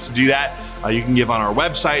digital ways to do that. You can give on our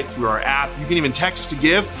website, through our app. You can even text to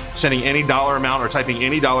give, sending any dollar amount or typing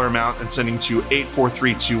any dollar amount and sending to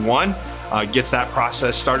 84321. Gets that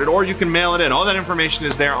process started, or you can mail it in. All that information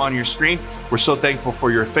is there on your screen. We're so thankful for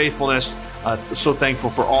your faithfulness, so thankful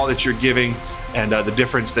for all that you're giving and the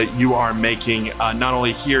difference that you are making, not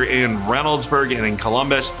only here in Reynoldsburg and in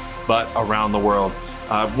Columbus, but around the world.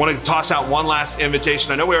 I want to toss out one last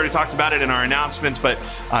invitation. I know we already talked about it in our announcements, but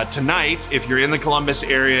tonight, if you're in the Columbus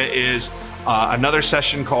area, is another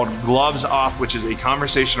session called Gloves Off, which is a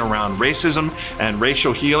conversation around racism and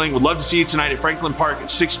racial healing. Would love to see you tonight at Franklin Park at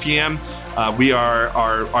 6 p.m. We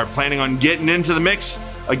are planning on getting into the mix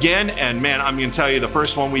again, and man, I'm going to tell you, the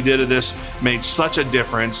first one we did of this made such a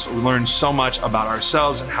difference. We learned so much about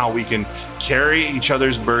ourselves and how we can carry each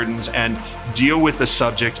other's burdens and deal with the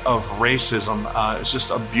subject of racism. It's just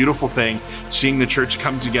a beautiful thing seeing the church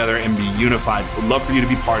come together and be unified. Would love for you to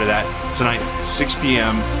be part of that tonight, 6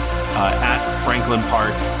 p.m. At Franklin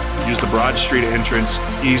Park. Use the Broad Street entrance.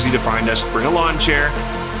 It's easy to find us. Bring a lawn chair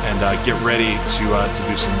and get ready to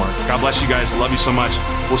do some work. God bless you guys. I love you so much.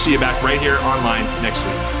 We'll see you back right here online next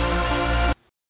week.